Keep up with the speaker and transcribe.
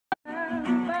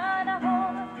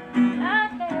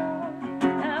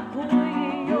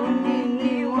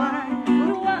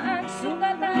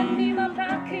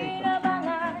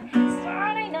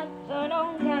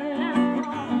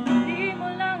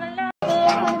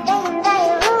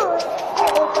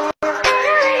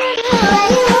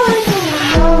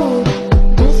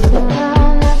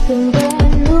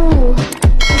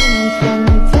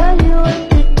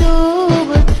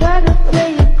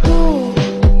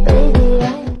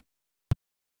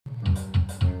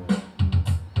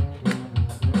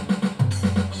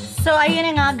So, ayun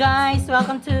na nga guys.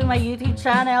 Welcome to my YouTube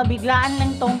channel. Biglaan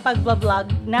lang tong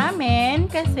pag-vlog namin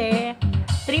kasi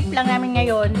trip lang namin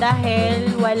ngayon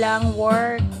dahil walang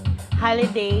work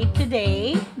holiday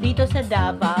today dito sa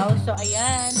Davao. So,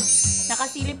 ayan.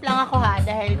 Nakasilip lang ako ha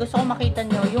dahil gusto ko makita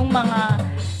nyo yung mga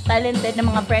talented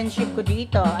na mga friendship ko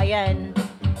dito. Ayan.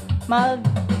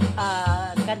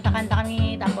 Kanta-kanta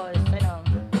kami tapos ano.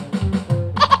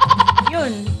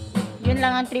 Yun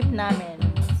lang ang trip namin.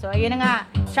 So, ayun na nga.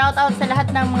 Shout out sa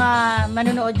lahat ng mga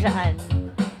manunood dyan.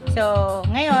 So,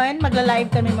 ngayon,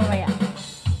 magla-live kami mamaya.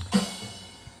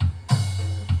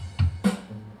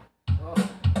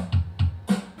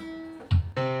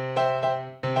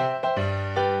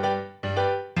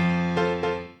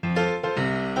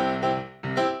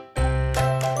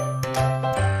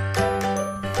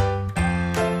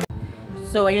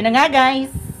 So, ayun na nga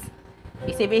guys.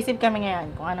 Isip-isip kami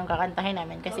ngayon kung anong kakantahin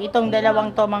namin. Kasi itong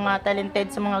dalawang to mga talented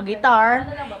sa mga guitar.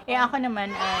 Eh ako naman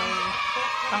ay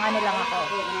pang ano lang ako.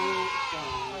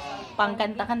 Pang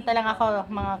kanta-kanta lang ako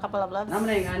mga kapalablabz.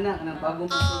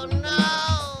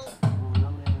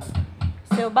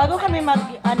 So bago kami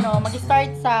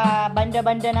mag-start sa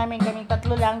banda-banda namin, kaming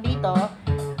tatlo lang dito,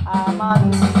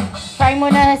 mag-try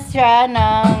muna siya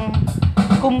ng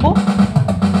kumbo,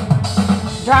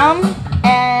 drum,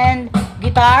 and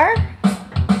guitar.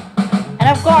 And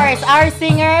of course, our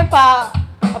singer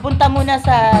papunta muna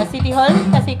sa City Hall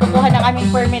kasi kukuha ng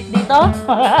aming permit dito.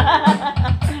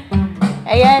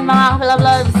 Ayan mga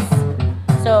kapalablabz.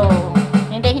 So,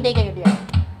 hintay-hintay kayo diyan.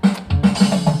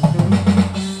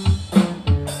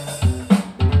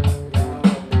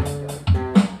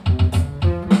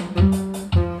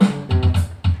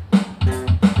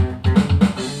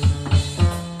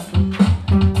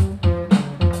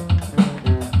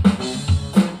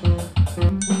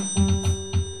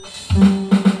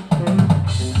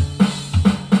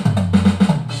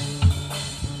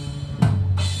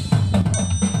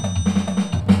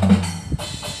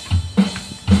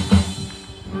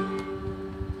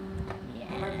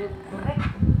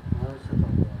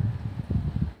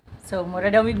 So,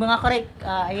 mura daw mga korek.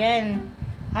 Ayan.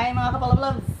 Hi mga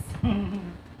kapalablabz.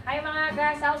 Hi mga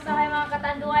gasausa, hi mga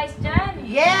katanduays dyan.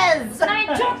 Yes! Gusto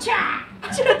namin chucha!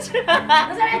 Chucha!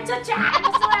 Gusto namin chucha!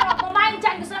 Gusto namin kumain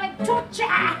dyan! Gusto namin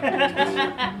chucha!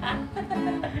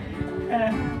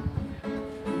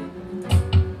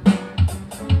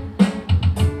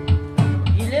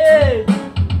 Gilid!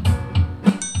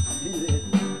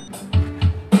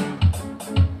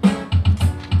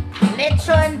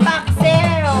 Lechon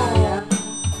pakseo!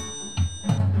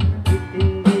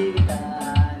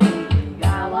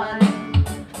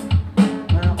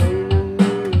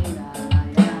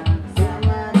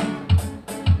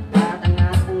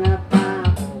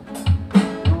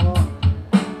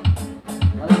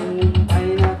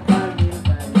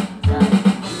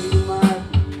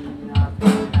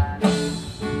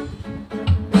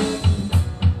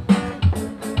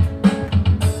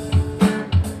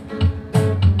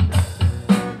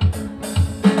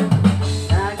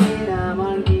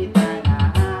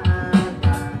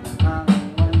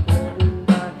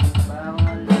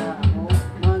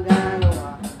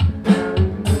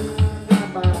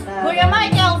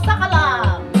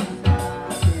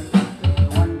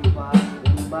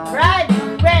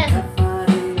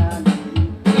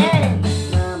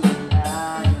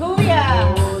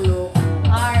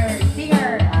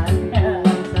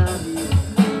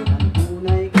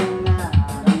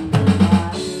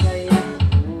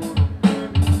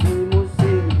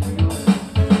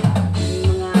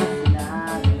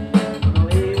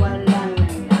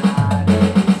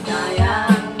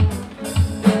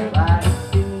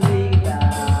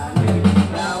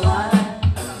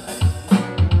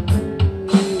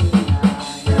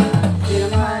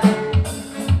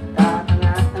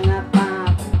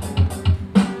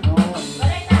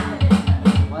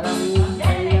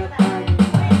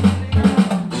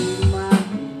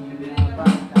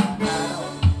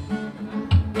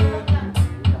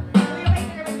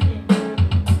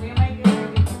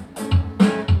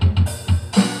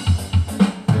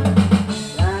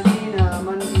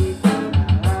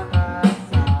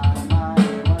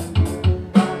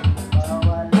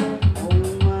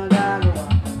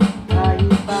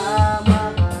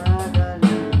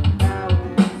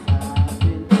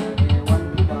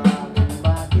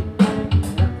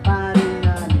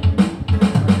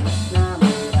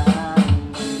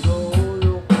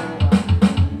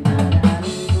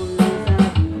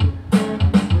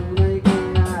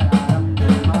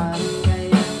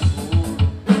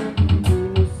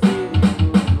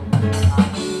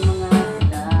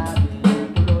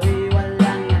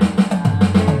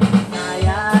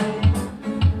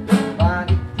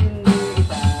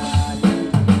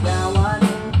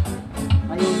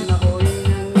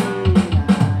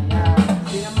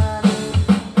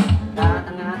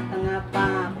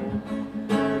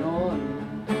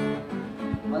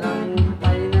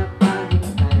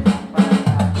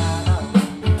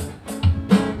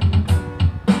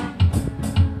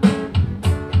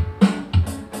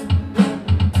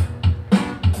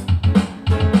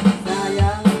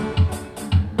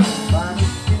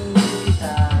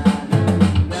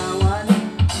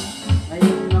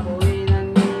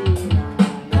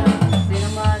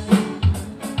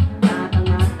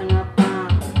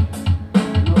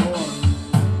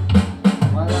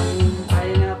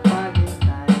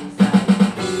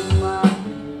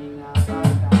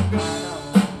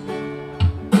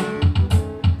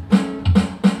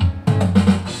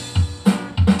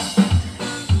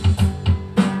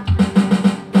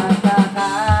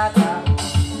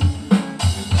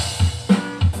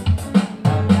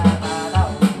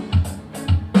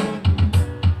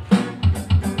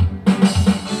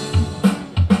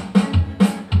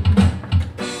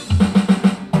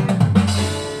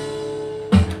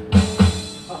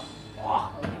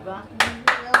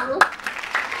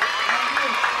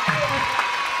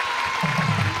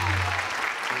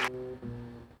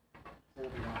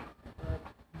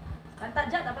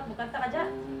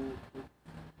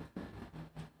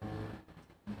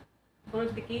 Puro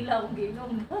tequila akong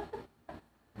ginom.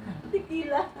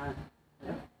 Tequila.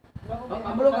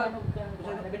 Abulo ka.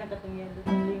 Sabi na katungyan doon.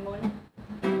 Lingon.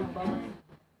 Bawas.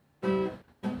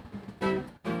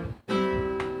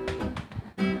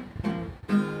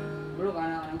 Abulo ka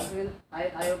na.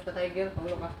 Ayaw sa tiger.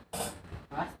 Abulo ka.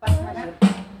 Ha? Pas na na.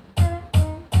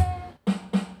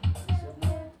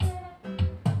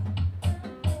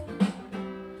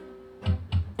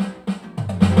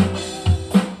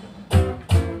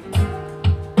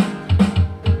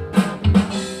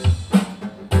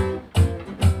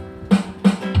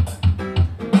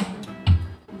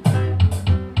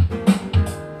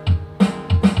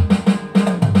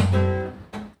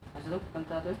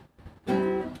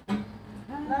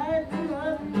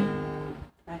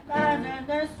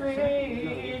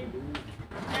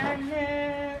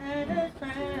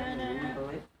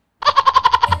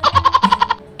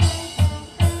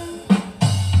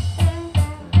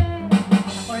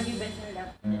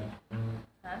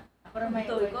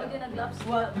 Ito, ikaw din nag-laps.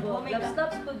 Laps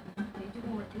ko. Medyo ko,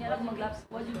 hindi alam mag-laps.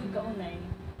 Wajud ko ka unay.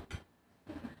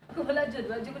 Ako wala dyan.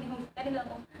 Wajud ko din kung kanila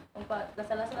ko. Kung pa,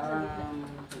 lasa-lasa na sa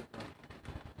gitna.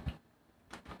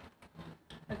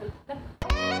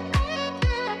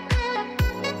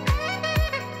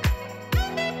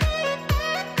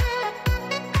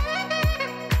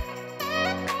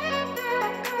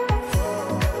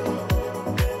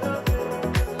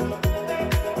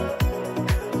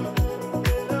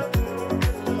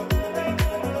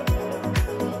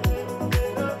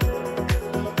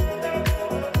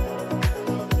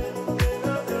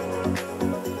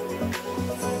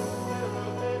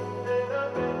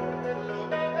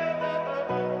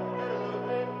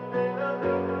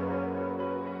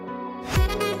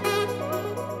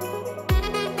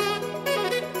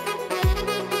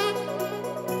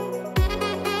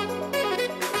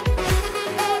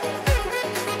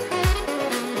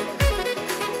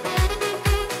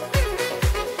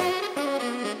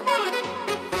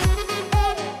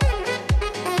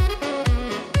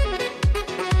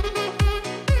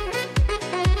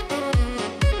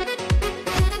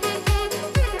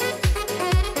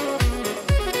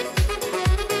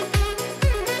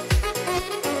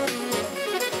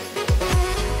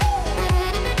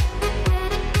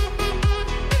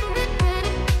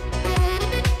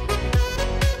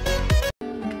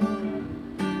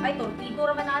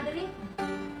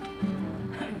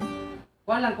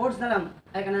 Kuha lang, chords na lang.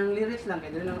 Ay, kanang lyrics lang.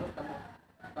 Kaya doon lang ako tamo.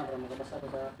 Para makabasa ko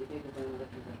sa video ko ng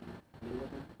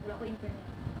Wala ko internet.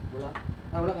 Wala.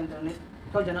 Wala ka internet.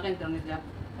 Ikaw dyan, naka-internet dyan.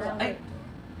 Ay!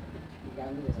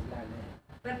 Gamit sa vlog.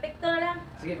 Perfecto na lang.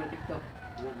 Sige, perfecto.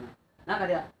 Naka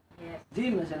diya. Yes. G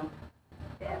mo na siya, no?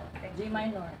 Perfect. G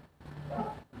minor.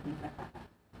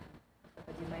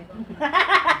 G minor.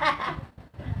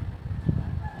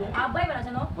 Dung abay ba na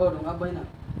siya, no? Oo, nung abay na.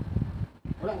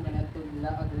 Wala kang ganyan ito.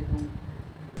 Nilaag rin itong...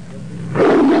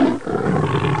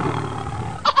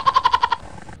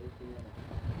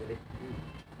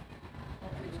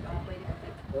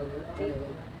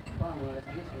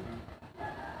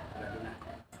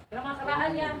 Pero mga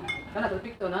karaan yan. Kana,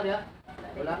 perfecto na diya.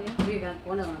 Wala. Sige,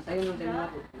 kuha na. Sayo nung sayo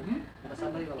ako.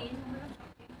 Nakasabay ko.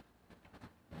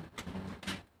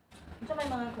 Ito may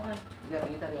mga kuhan. Diya,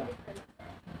 pangita diya.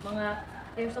 Mga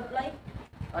air supply.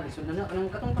 Lisod na na.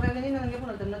 Kanang katong pareha ganyan na. Nagyan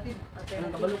mo, alternative.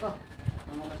 Kanang kabalo ka.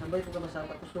 Ang kasabay ko ka ba sa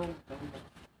patusong.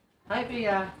 Hi,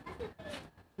 Pia.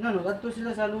 No, adto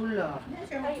sila sa lula. Hindi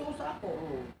siya magsusa ako.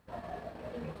 Oo.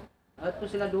 Adto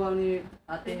sila duwa ni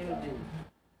Ate Eugene.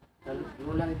 Sa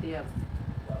lula ni Tia.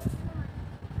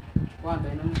 Kuha,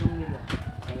 kaya nung itong nila.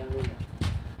 Kaya lula.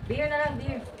 Beer na lang,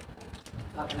 beer.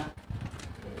 Kaka na.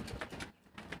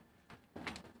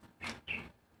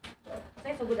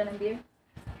 Sa'yo, sugudan ng beer.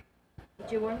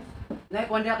 Itchy worms.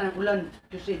 Naikuha niya ka ng ulan.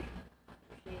 QC,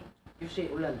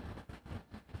 ulan.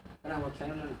 Kana, wag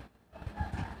sa'yo na.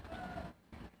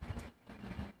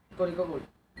 Ikaw.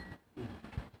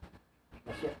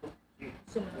 Masya to.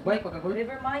 Sumunod. Bay, pagkagul.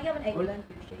 River Maya man ay Gul. ulan,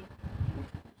 Tuesday.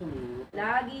 Sumunod.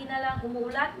 Lagi na lang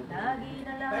umuulan. Lagi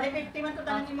na lang. Bali 50 man to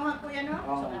tanan ni mga kuya, no?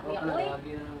 Oo, So, oo, uy. lagi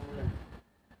na ng ulan.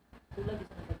 Tulad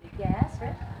isa na gabi. Yes,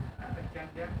 right?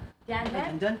 Jan, Ay,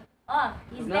 andyan? Oh,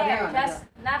 he's Wala there. yan, Just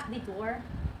not the tour.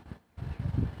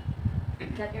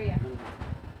 That area.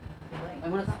 Ay,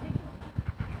 muna sa akin.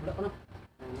 Wala ko na.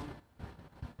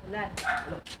 Ulan.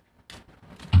 Wala.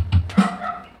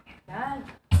 Yan.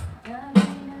 Lagi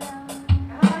na lang.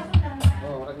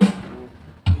 Oo, wala ko na.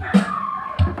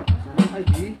 Ay,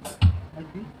 di.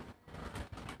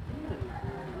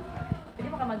 Pwede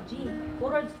mo ka mag-G.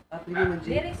 Puro At hindi man, G.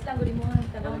 lyrics lang guli mo.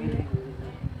 Tanong lyrics.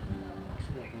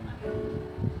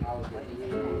 Lagi.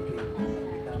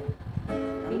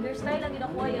 Fingers style lang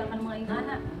ginakuha ya kan mga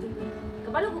ingana.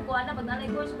 Kabalo ko kuha na pag nanay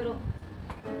course pero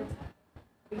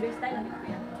style lang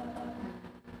ginakuha.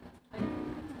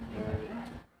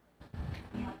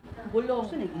 Bulong.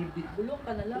 Saan yung ibit? Bulong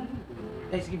ka na lang.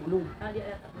 Ay, sige, bulong. Ah, di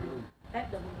ata. Type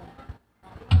daw bulong.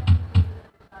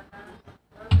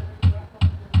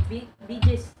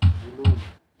 Beaches. Bulong.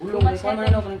 Bulong, may kung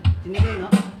ano, kung tinigay na.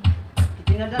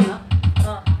 Kitinadan na.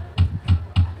 Oh.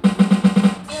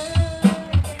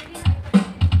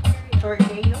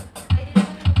 Tornado.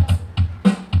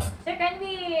 Sir, can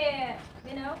we,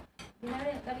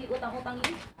 kami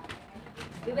utang-utangin?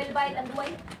 We will buy it and do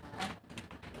it.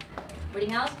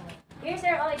 Boarding house? Here,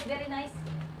 sir. Oh, it's very nice.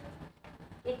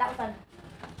 8,000.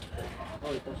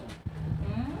 Oh, ito siya.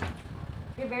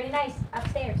 You're very nice.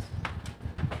 Upstairs.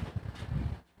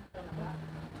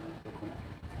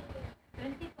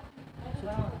 20 po.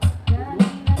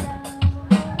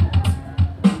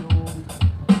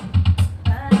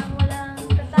 Parang walang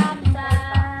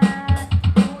katapatan.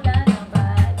 Mula na ba?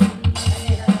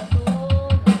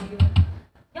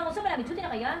 Yan, kung saan malami? Juti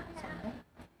na kaya?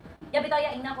 Ya, bitaw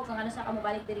ya, ina ko kung ano sa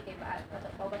kamubalik diri kay Baal.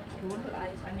 Pauban kasi mo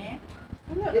ayos ani.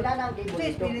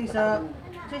 Sa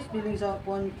spelling sa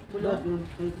puan bulong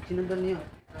yung sinundan niya.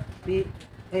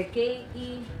 K-E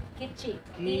Kitchi.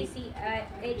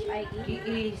 P-C-H-I-E.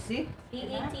 K-E-C?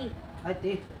 P-E-T. Ay, T.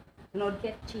 Sunod.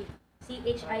 Kitchi.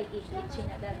 C-H-I-E. Kitchi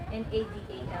na dad.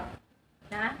 N-A-D-A-L.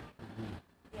 Na?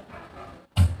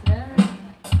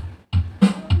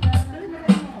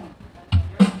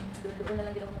 Doon na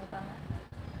lang din ako mga tanga.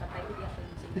 Patay ko di ako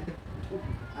yung sige.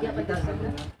 Di ako yung sige.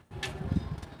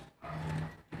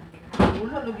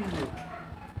 Wala lagi mo.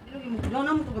 Wala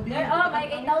naman ito gabi. There, oh, may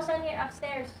 8,000 here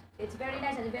upstairs. It's very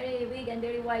nice and very big and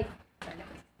very wide.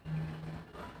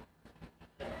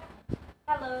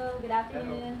 Hello, good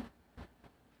afternoon.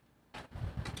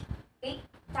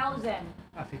 8,000.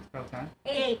 6,000.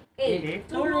 8.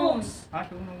 2 rooms. 2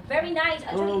 rooms. Very nice.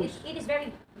 Actually, Rooms. it is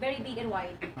very, very big and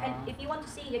wide. And if you want to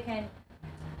see, you can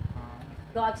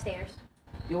go upstairs.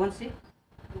 You want see?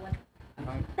 You want?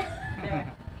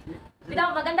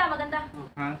 Bitaw, maganda, maganda.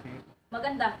 Sige.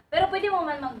 Maganda. Pero pwede mo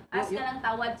man mag-ask ka ng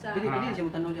tawad sa... Pili siya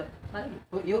mo tanong dyan. Mag-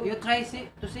 You try to see?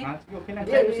 Sige, okay lang.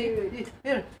 Try to see?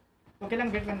 Here. Okay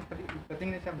lang, get lang.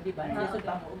 Patingin siya. Di ba? Nasod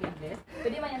pa mo og English.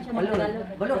 Pwede man yan siya Balo, mag-Tagalog.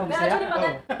 balo ka Pero masaya?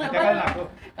 actually, Tagal na ako.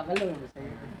 Kabalo mo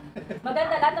sa'yo.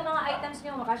 maganda. Lahat ng mga items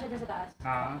nyo, makasya dyan sa taas.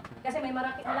 Sige. Kasi may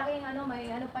malaking ano, may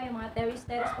ano pa yung mga terrace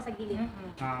pa sa gilid.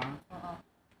 Oo.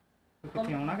 Tukot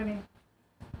yung una gani.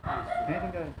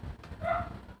 Tinggal.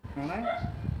 Yung una?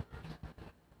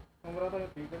 Kung berapa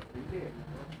yung tinggal?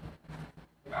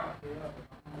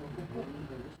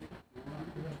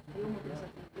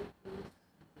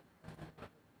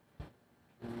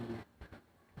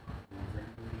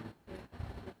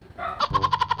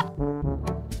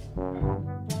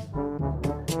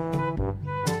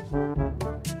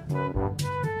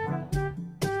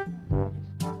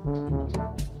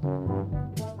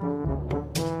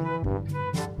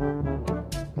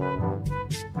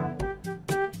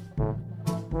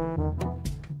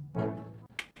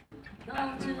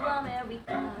 Going to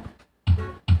America.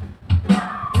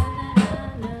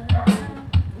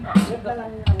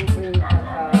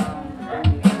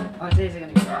 Sige.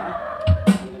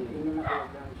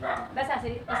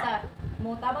 Basta,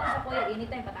 mo tabang sa kuya,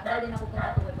 anytime, patanggal din ako kung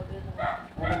tatuwa.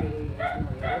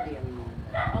 Okay, oh.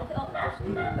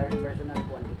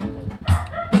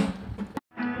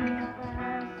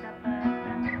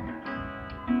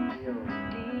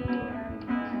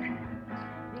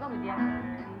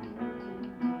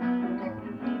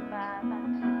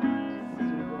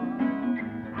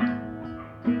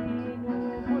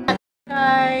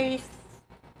 Guys,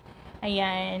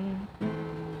 ayan.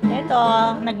 Ito,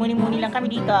 nagmuni-muni lang kami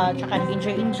dito, tsaka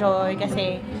nag-enjoy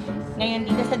kasi ngayon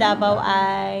dito sa Davao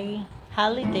ay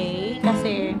holiday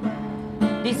kasi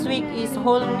this week is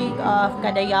whole week of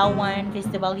Kadayawan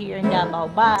Festival here in Davao.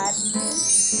 But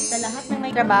sa lahat ng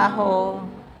may trabaho,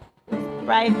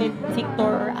 private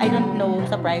sector, I don't know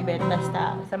sa private,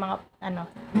 basta sa mga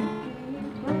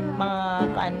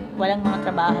walang mga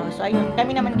trabaho. So ayun,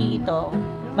 kami naman dito,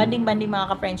 banding-banding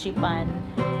mga ka-friendshipan.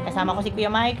 Kasama ko si Kuya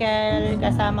Michael,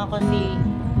 kasama ko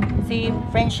si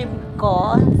friendship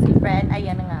ko, si friend,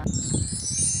 ayan na nga.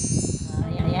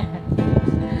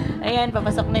 Ayan,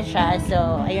 papasok na siya. So,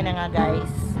 ayun na nga guys.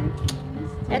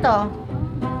 Ito,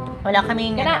 wala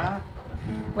kaming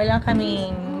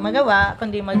magawa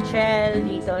kundi mag-chill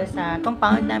dito sa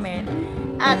compound namin.